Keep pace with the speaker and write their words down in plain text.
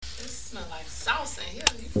Smell like sauce in here.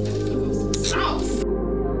 You finna some sauce.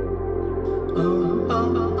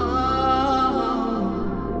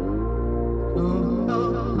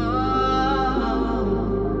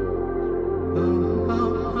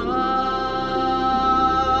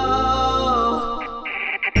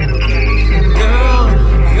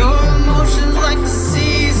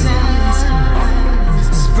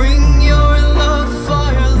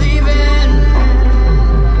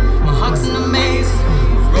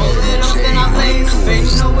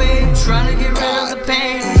 Trying to get rid of the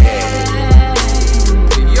pain.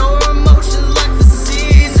 Your emotions like the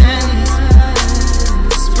seasons.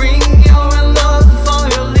 Spring, you're in love before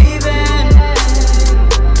you're leaving.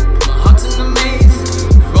 My heart's in a maze.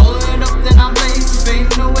 Rolling up, then I blaze.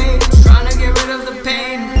 Fading away, trying to get rid of the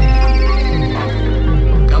pain.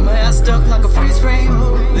 Got my ass stuck like a freeze frame.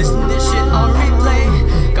 Listen to this shit on replay.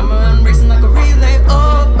 Got my mind racing like a relay.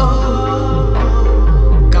 Oh,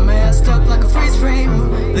 oh. Got my ass stuck like a freeze frame.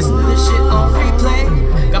 Listen to this shit on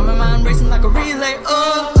replay. Got my mind racing like a relay.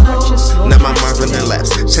 Oh. Now my mind's running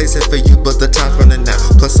laps, chasing for you, but the time's running out.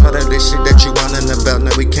 Plus all of this shit that you wantin' about.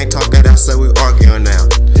 Now we can't talk it out, so we arguing now.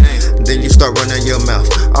 Then you start running your mouth.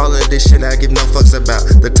 All of this shit I give no fucks about.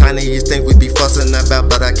 The tiniest things we be fussing about,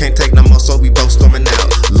 but I can't take no more, so we both storming out.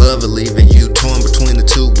 Love or leaving you, torn between the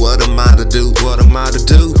two. What am I to do? What am I to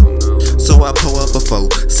do? So I pull up a foe,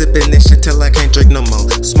 sipping this shit till I can't drink no more,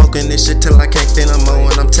 smoking this shit till I can't feel no more,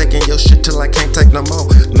 and I'm taking your shit till I can't take no more.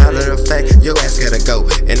 Matter of fact, your ass gotta go,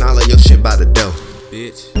 and all of your shit by the door.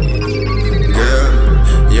 Bitch.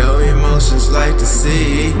 Girl, your emotions like the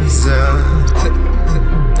season.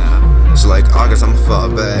 It's like August, I'ma fall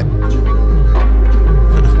back.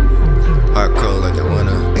 Hardcore like the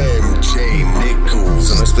winter. MJNichols.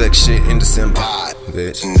 Some expect shit in December,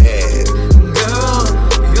 bitch.